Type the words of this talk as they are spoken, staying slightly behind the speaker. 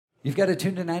You've got it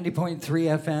tuned to 90.3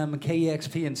 FM,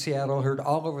 KEXP in Seattle, heard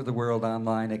all over the world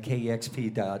online at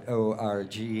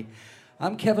kexp.org.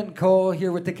 I'm Kevin Cole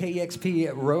here with the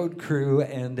KEXP Road Crew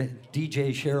and DJ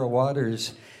Cheryl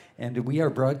Waters. And we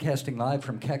are broadcasting live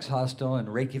from Kex Hostel in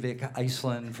Reykjavik,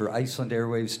 Iceland for Iceland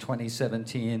Airwaves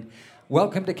 2017.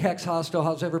 Welcome to Kex Hostel.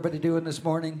 How's everybody doing this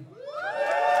morning?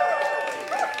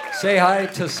 Say hi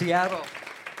to Seattle.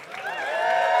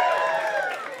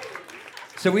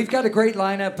 So we've got a great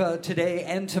lineup today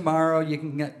and tomorrow. You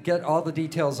can get all the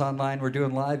details online. We're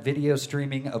doing live video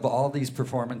streaming of all these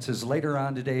performances. Later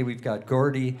on today, we've got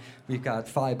Gordy, we've got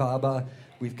Phi Baba,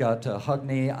 we've got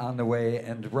Hugni on the way,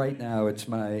 and right now it's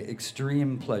my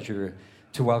extreme pleasure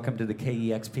to welcome to the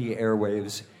KEXP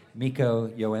airwaves, Mikko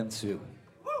Joensuu.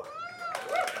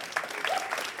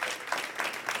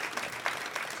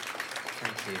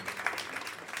 Thank you.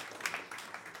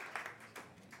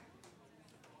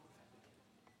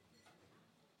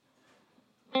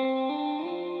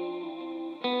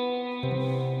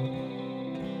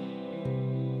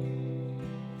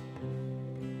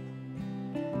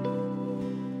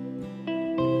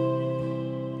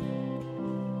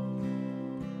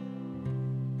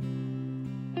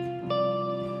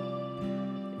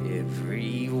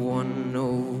 Everyone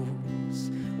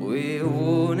knows where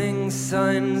warning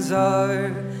signs are,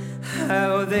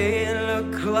 how they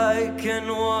look like and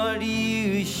what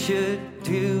you should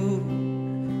do.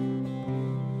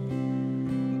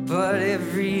 But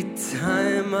every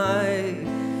time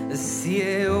I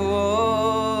see a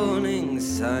warning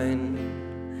sign,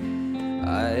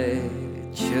 I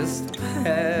just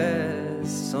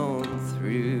pass on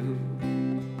through.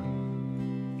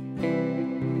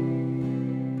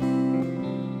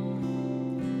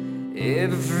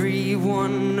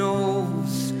 Everyone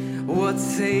knows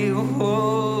what's a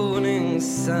warning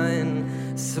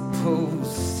sign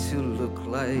supposed to look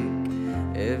like.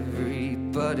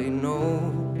 Everybody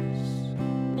knows.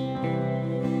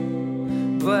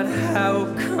 But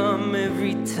how come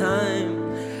every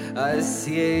time I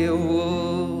see a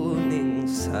warning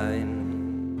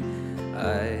sign,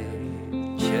 I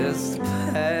just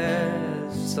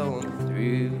pass on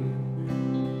through?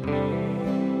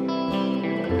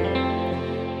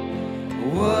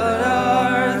 What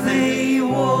are they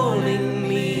warning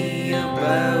me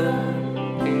about?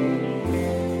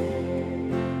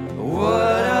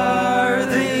 What are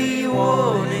they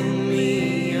warning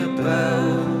me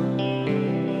about?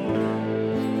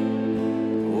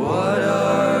 What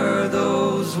are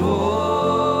those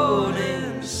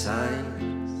warning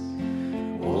signs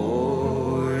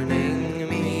warning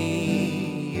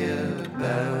me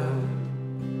about?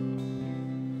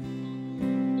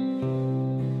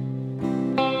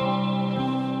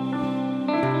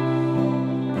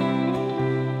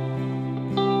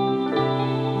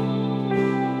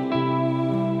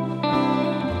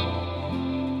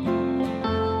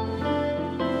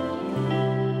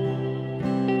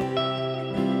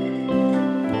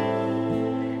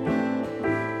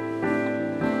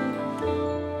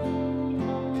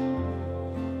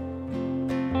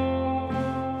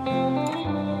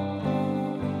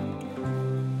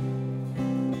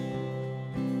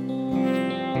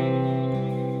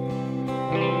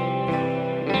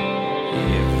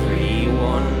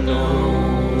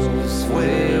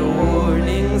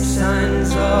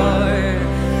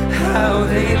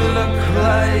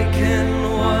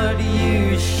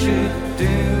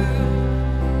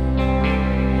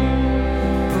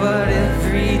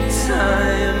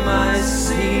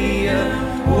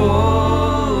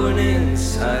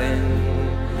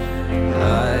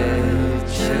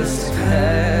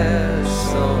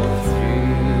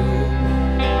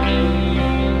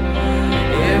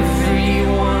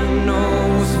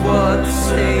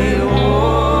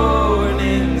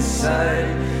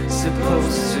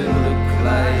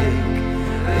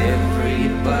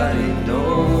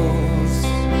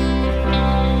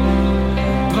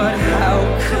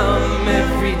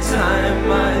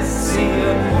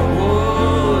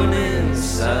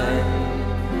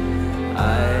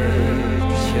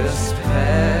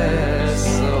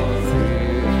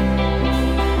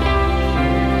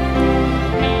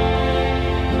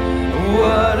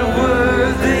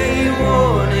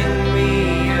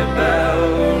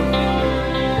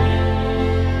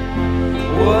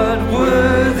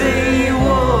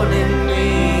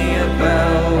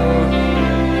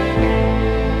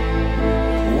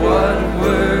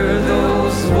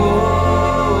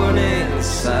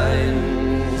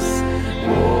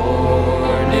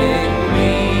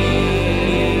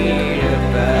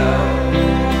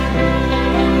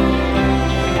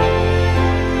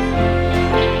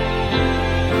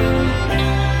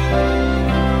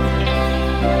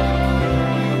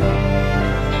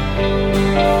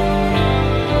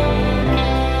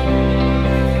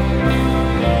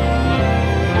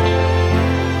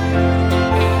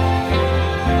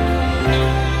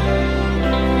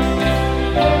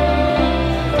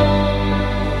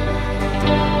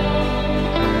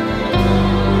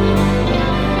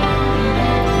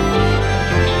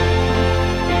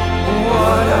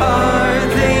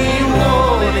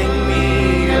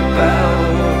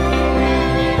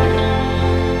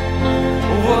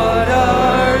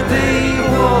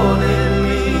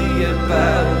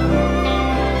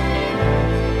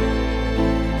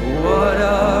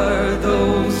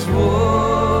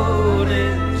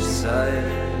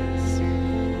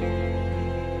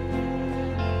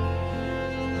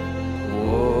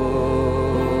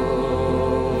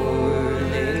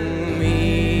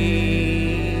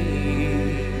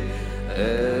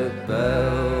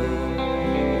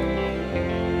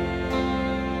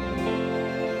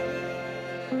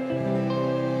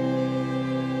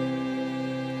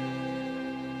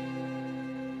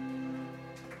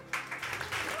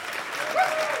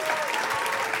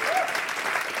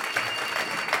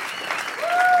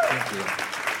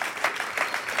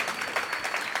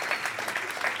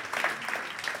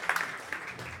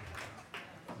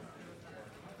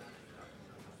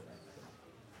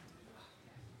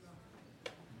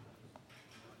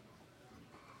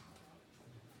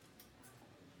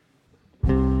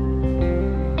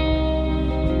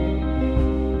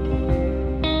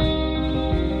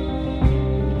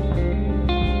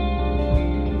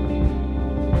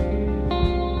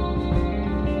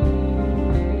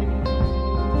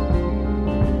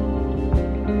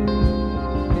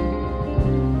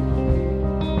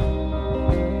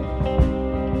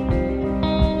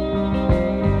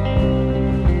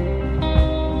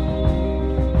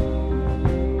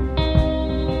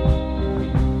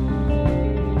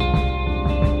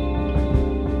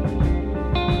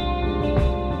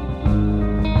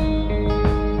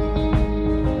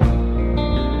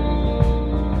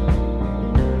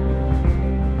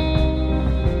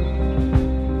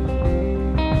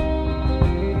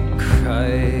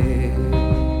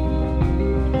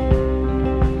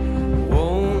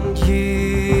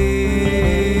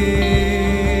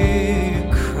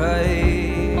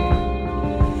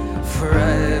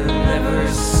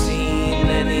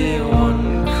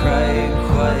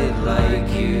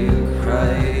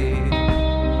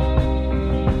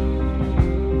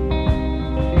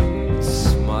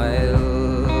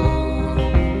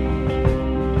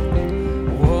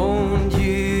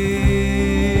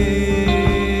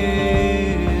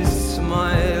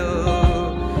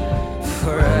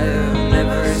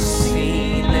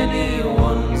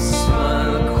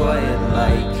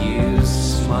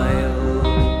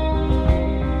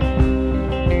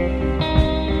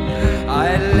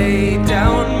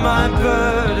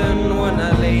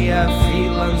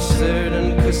 uncertain,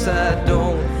 'cause I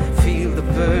don't feel the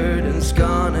burden's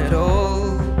gone at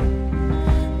all.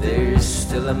 There's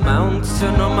still a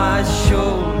mountain on my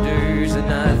shoulders, and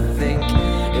I think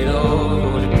it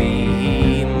ought to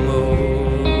be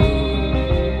moved.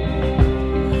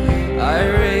 I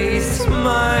raise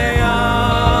my arms,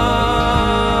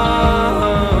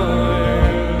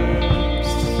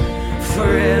 for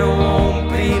it won't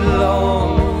be long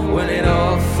when it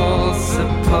all falls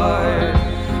apart,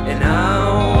 and I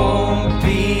won't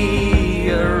be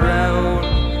around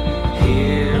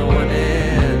here when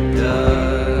it does.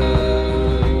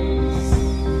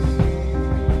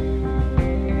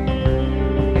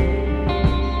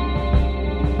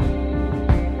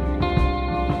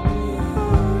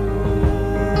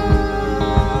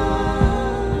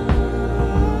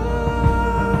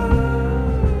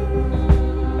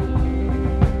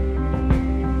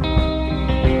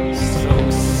 So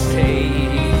say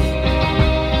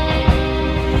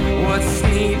what's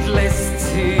needless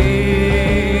to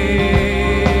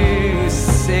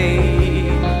say.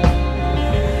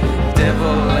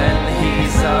 Devil and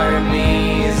his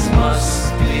armies must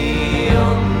be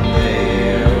on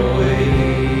their way.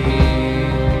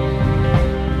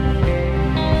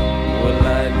 Will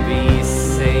I be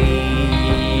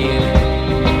saved?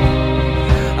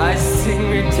 I sing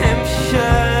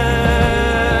redemption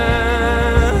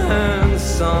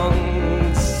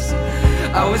songs.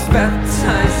 I was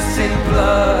baptized in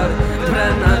blood, but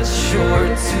I'm not sure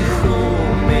to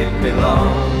whom it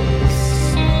belongs.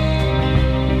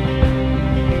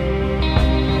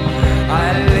 I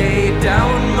lay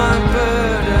down my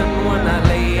burden. When I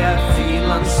lay, I feel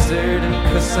uncertain,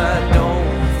 'cause I don't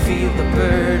feel the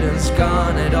burden's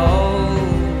gone at all.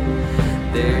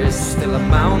 There's still a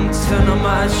mountain on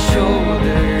my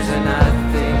shoulders, and I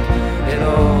think it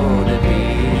ought to be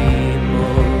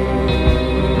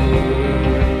moved.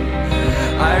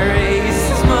 I raise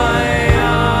my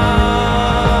arms,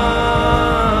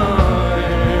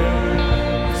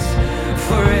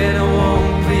 for it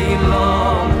won't be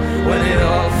long when it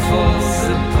all falls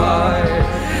apart,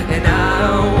 and I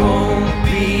won't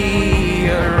be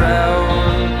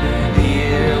around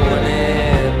here when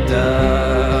it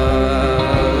does.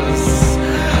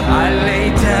 I lay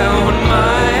down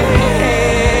my head,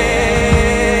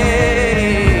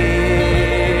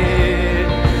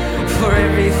 for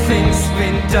everything's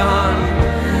been done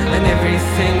and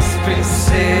everything's been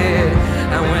said,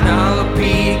 and when I'll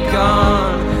be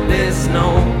gone, there's no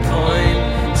point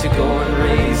to go and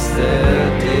raise the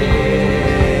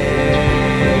dead.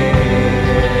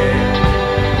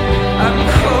 I'm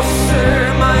closer,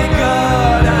 my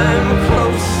God, I'm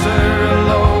closer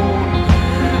alone,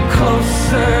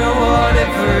 closer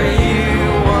whatever you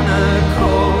wanna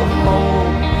call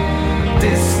home.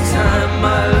 This time,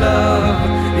 my love,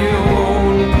 you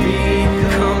won't be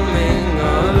coming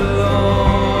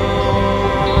alone.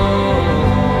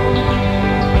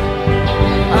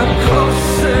 I'm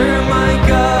closer, my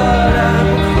God,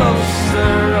 I'm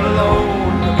closer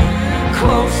alone,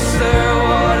 closer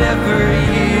whatever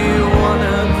you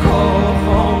wanna call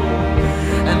home.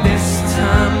 And this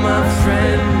time, my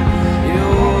friend, you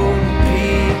won't be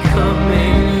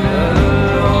coming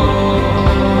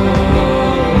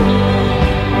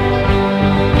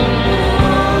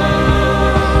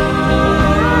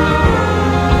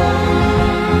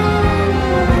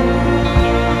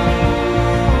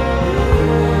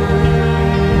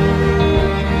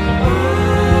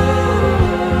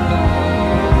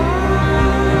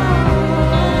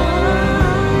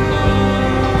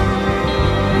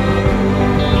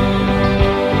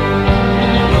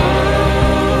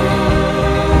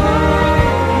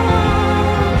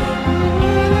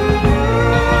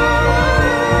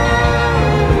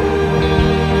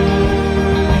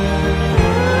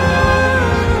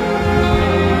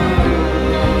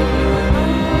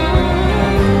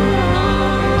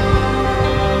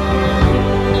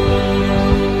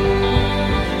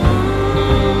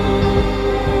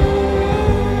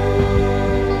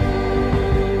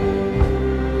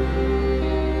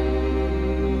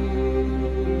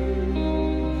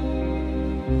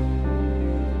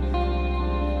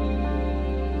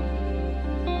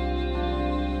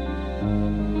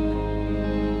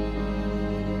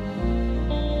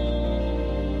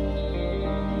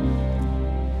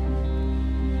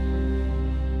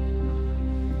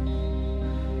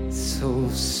so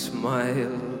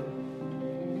smile.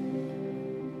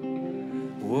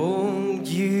 Won't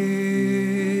you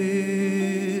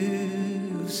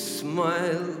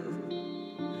smile?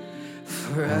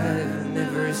 For I've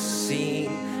never seen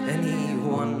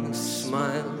anyone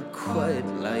smile quite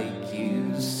like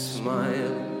you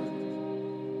smile.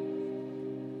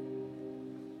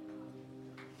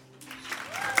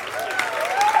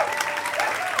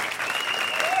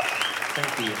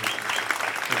 KXP.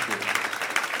 Thank you.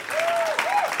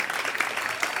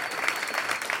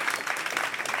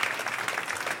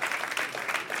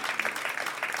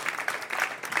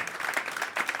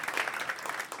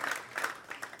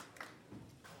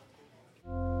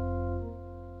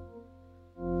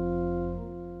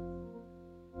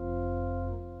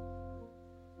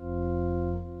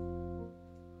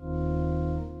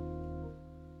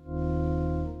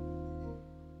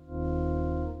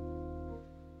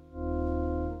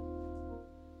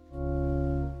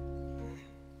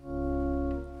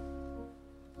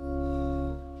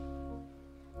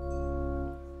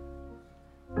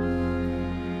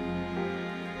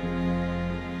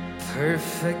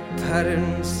 Perfect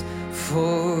patterns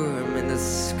form in the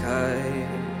sky.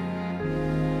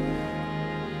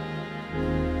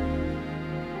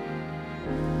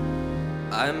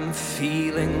 I'm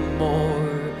feeling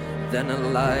more than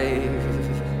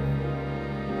alive.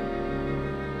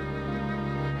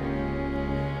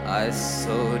 I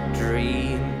saw a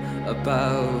dream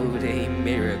about a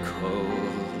miracle.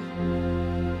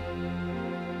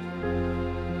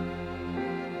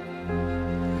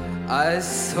 I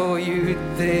saw you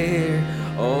there,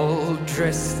 all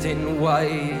dressed in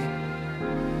white.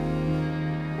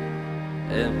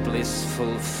 A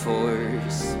blissful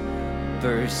force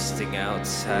bursting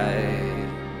outside.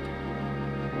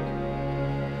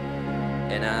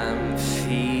 And I'm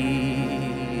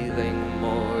feeling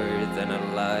more than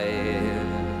alive.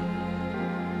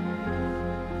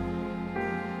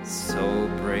 So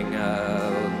bring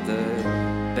out the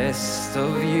best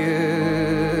of you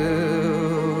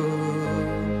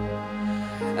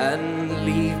and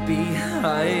leave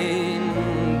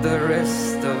behind the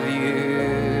rest of you.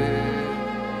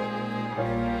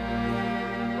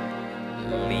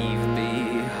 Leave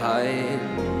behind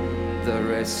the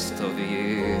rest of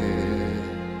you.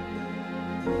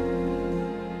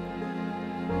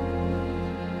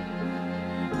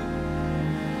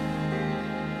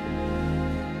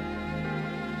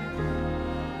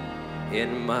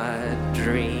 In my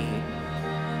dream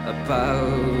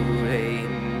about a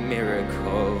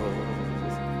miracle,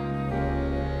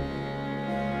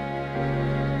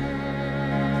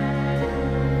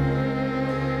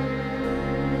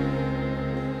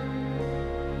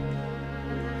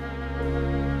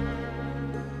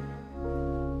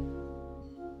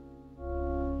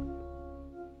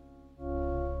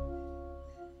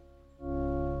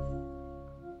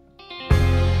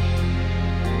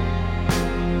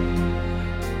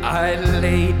 I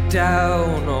laid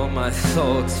down all my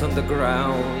thoughts on the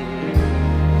ground.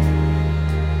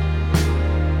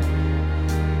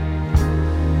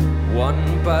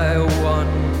 One by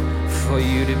one for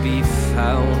you to be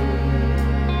found.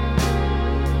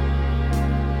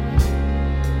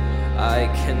 I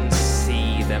can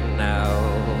see them now.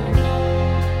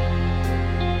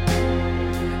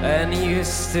 And you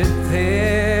stood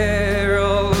there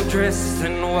all dressed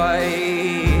in white.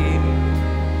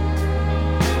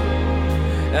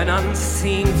 An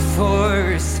unseen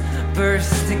force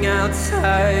bursting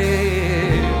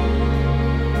outside.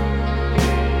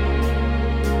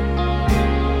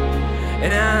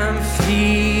 And I'm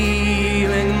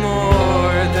feeling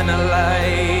more than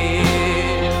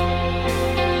alive.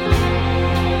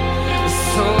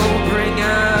 So bring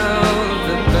out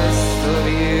the best of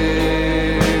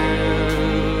you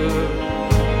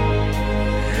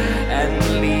and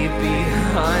leave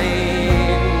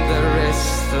behind the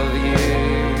rest of you.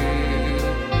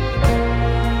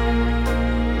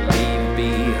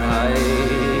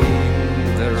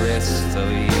 The rest of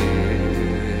you.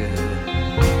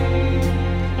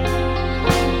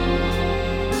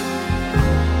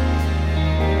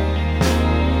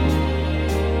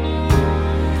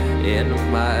 In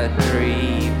my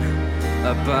dream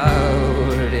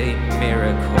about a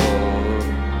miracle,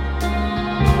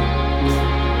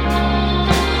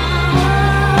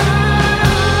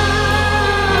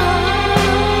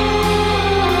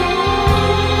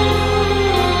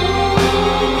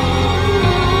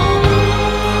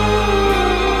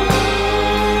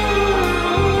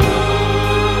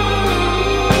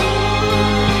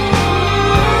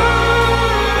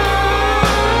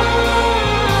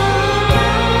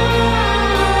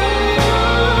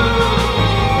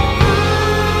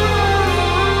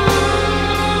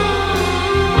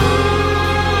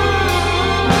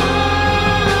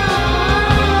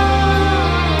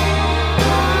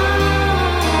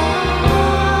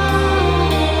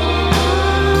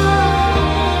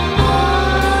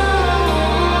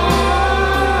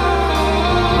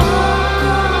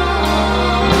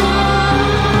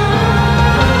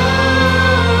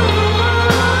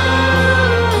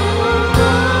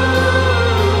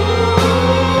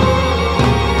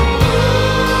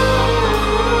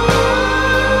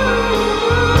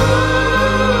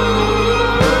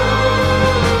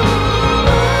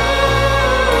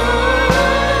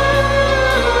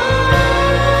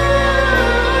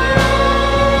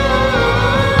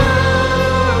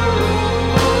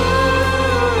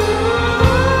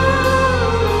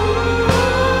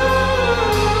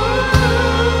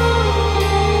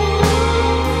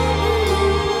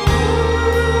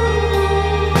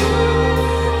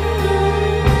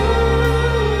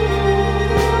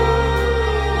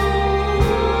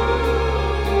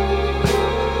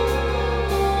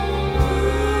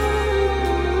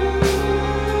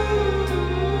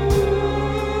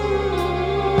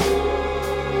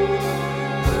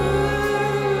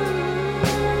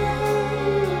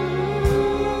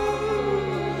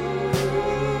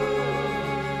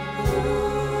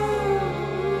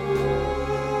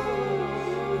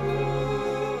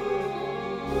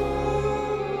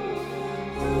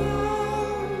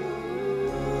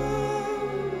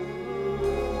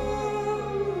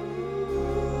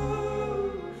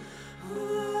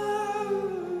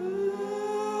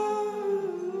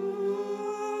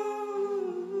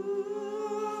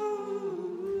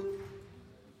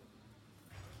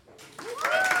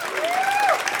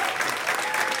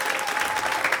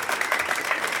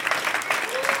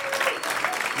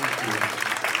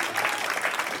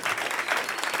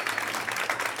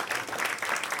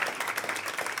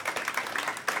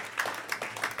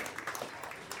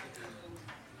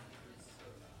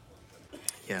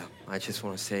 just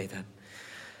want to say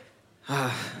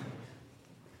that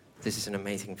this is an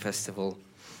amazing festival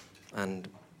and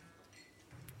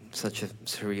such a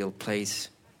surreal place.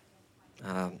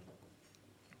 I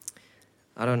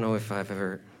don't know if I've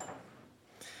ever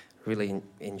really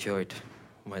enjoyed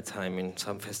my time in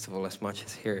some festival as much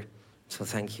as here, so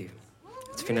thank you.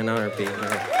 It's been an honor being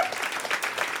here.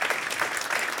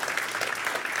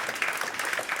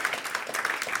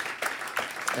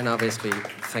 And obviously,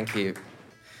 thank you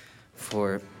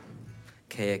for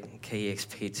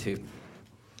KEXP to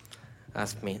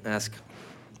ask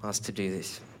us to do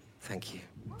this. Thank you.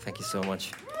 Thank you so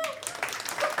much.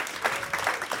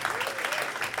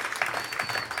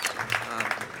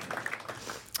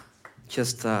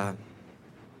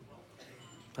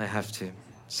 I have to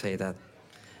say that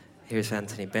here's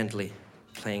Anthony Bentley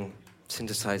playing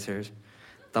synthesizers,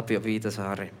 Tapio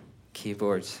Viitasaari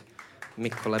keyboards,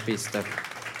 Mikko Läpistä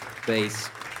bass,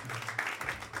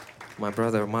 my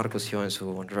brother Markus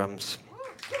Joensuu on drums.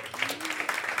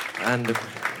 And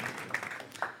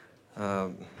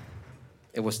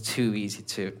it was too easy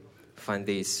to find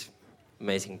these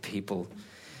amazing people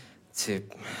to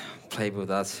play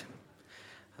with us.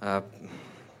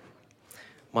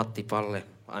 Matti Palle,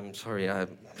 I'm sorry, it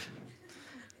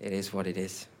is what it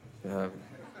is.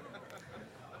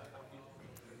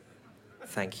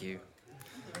 Thank you.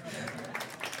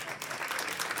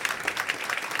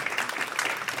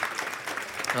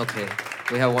 Okay,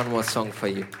 we have one more song for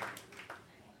you.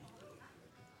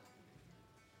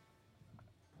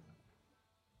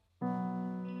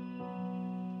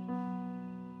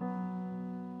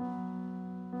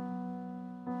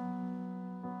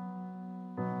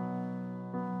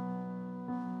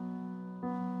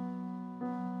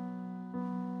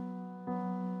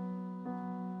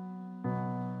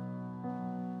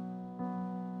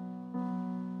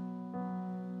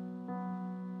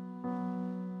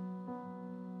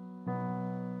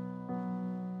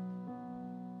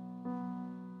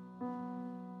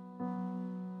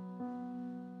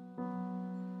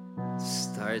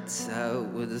 Starts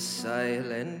out with a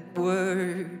silent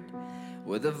word,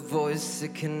 with a voice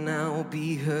that can now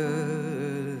be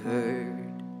heard,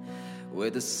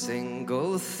 with a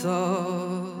single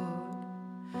thought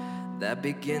that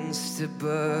begins to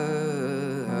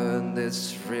burn.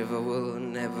 This river will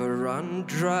never run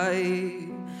dry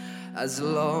as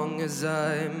long as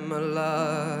I'm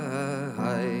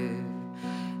alive.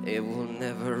 It will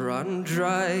never run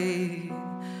dry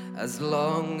as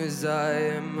long as I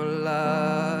am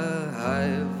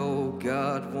alive. Oh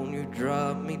God, won't you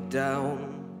drop me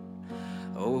down?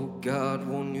 Oh God,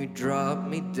 won't you drop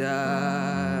me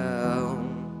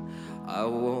down? I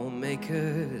won't make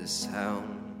a sound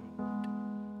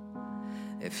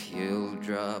if you'll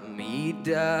drop me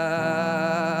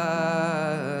down.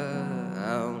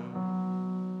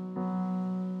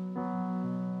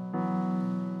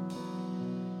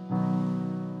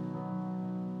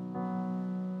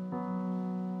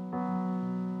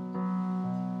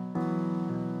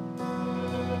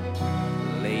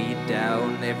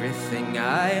 Everything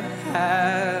I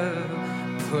have,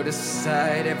 put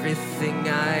aside everything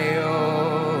I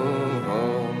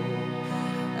own,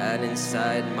 and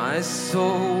inside my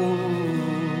soul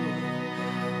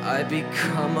I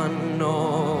become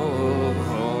unknown.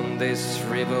 This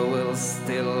river will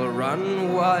still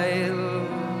run wild,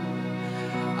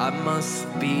 I must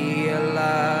be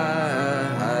alive,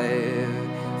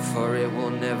 for it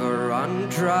will never run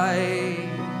dry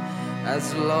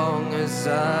as long as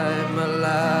I'm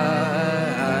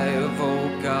alive.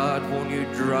 Oh God, won't you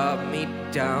drop me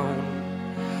down?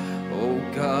 Oh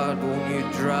God, won't you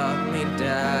drop me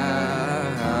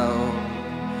down?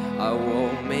 I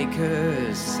won't make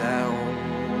a sound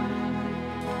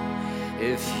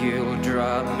if you'll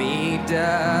drop me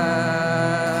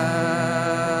down.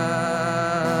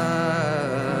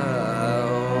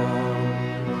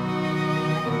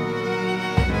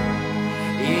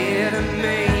 It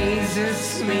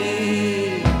amazes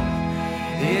me,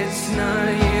 it's not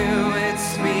you,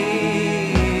 it's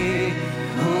me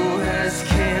who has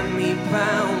kept me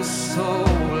bound so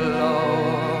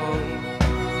long.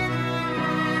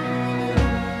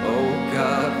 Oh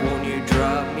God, won't you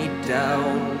drop me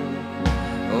down?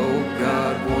 Oh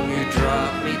God, won't you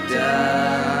drop me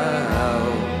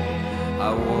down?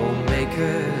 I won't make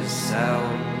a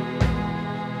sound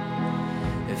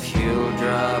if you'll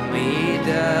drop me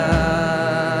down.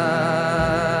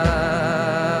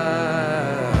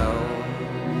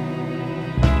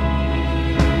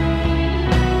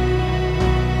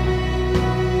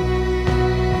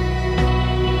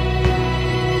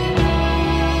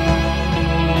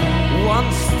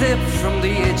 One step from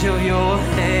the edge of your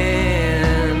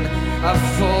hand, I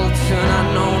fall to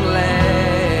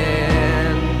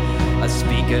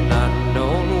an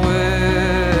unknown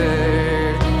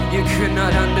word you could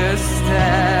not understand.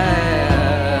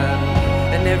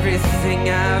 And everything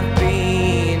I've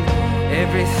been,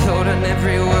 every thought and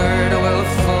every word will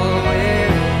fall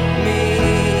with me.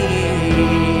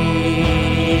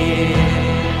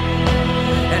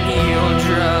 And you'll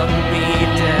drop me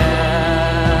down.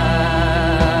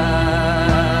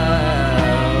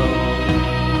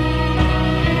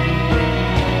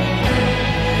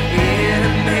 It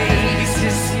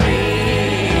amazes me.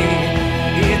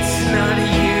 It's not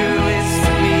you, it's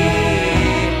me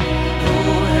who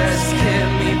has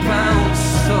kept me bound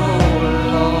so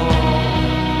long.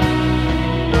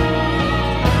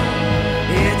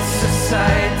 It's a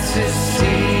sight to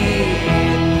see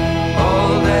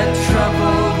all that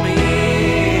troubled me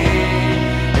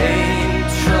ain't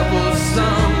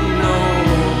troublesome no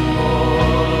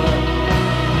more.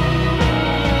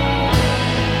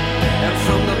 And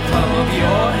from the palm of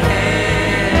your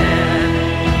hand,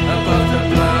 above the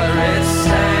blurred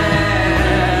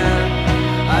sand,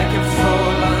 I can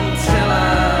fall until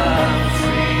I'm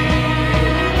free.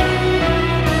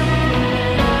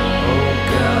 Oh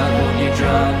God, won't you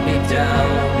drop me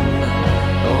down?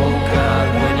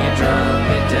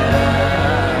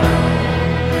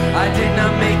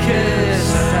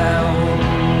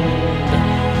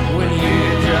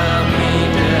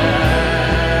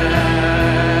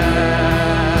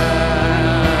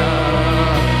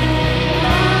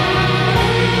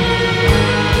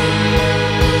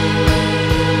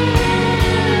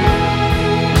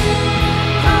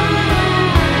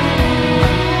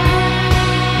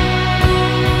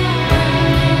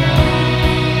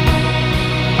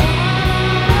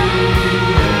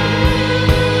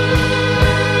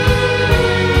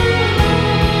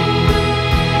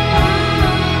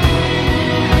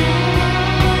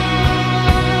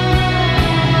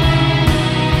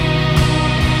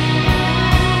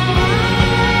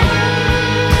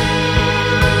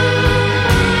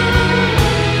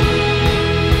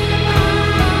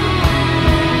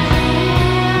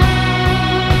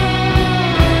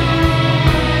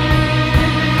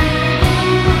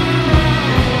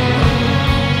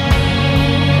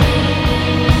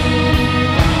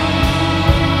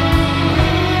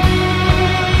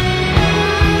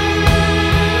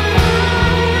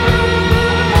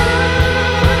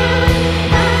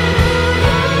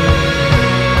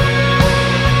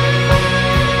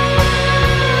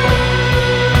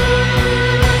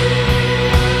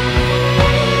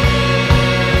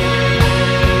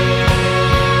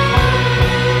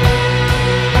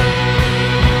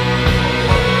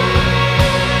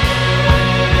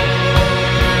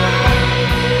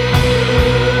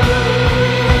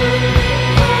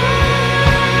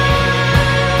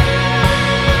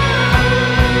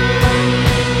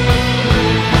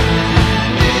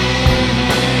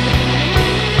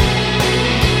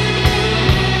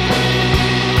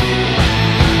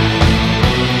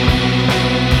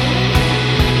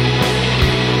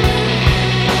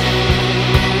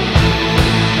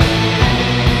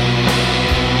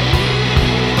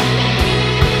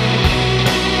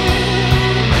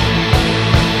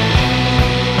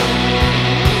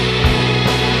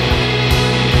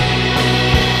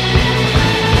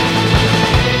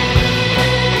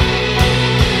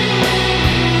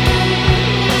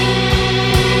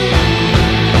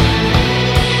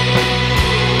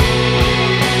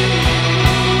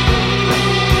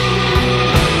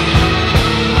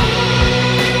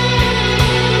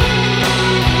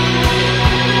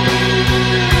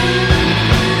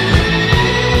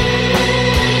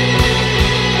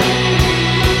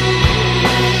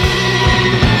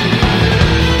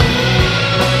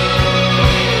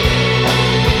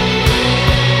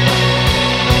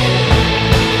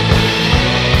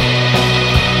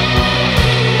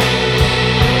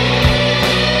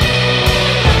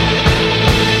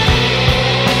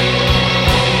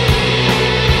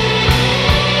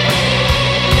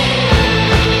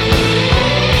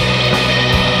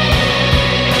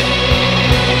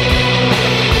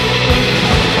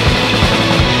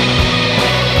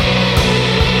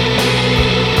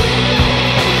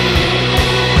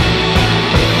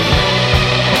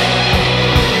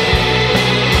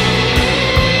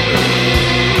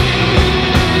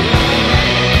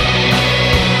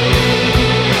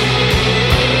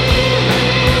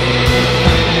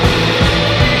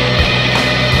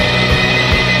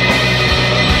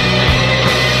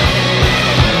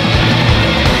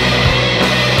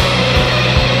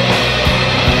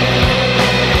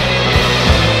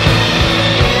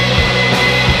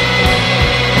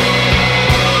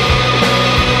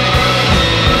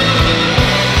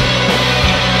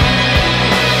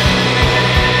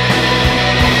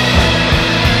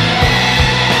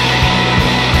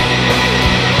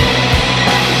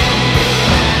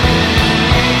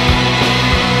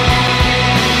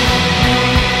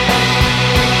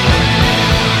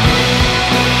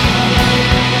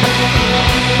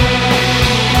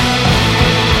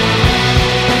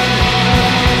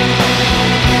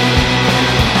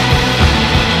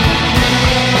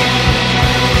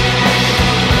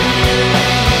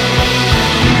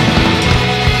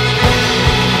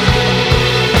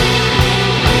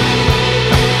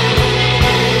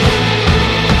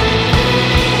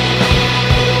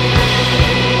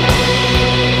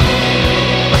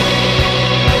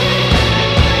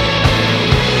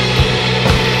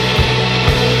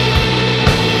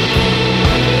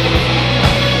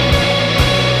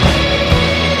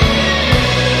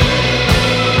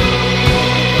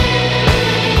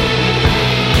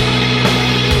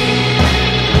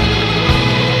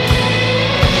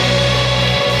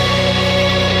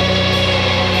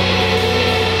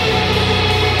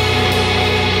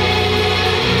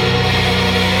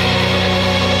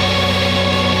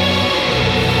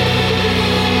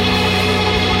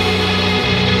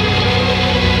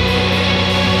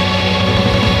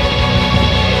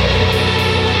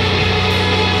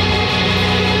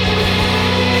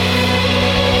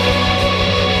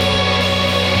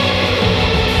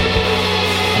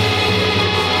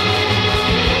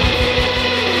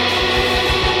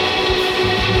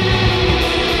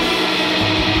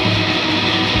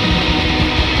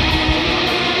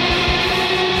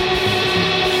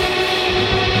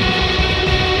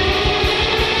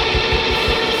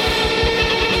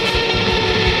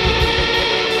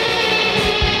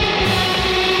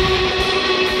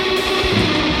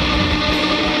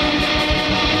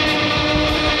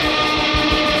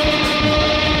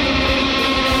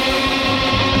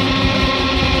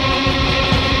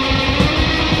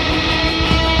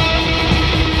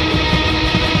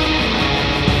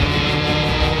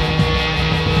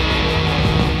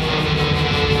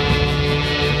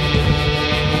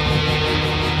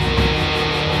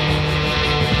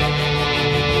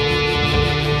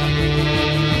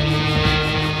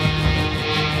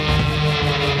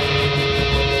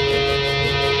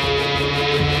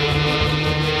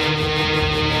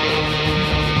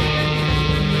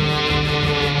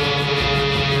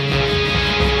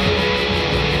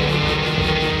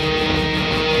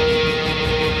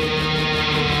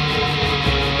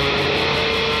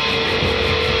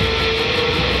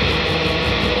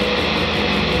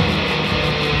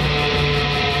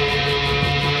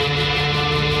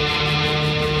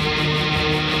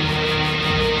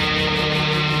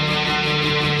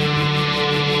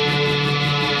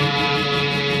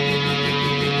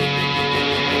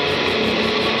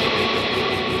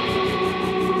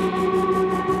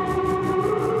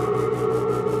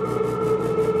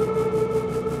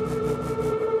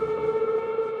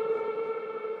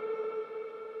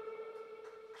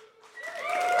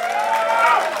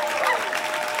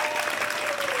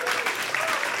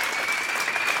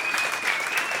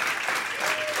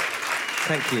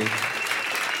 Thank you.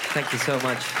 Thank you so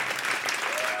much.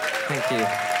 Thank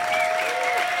you.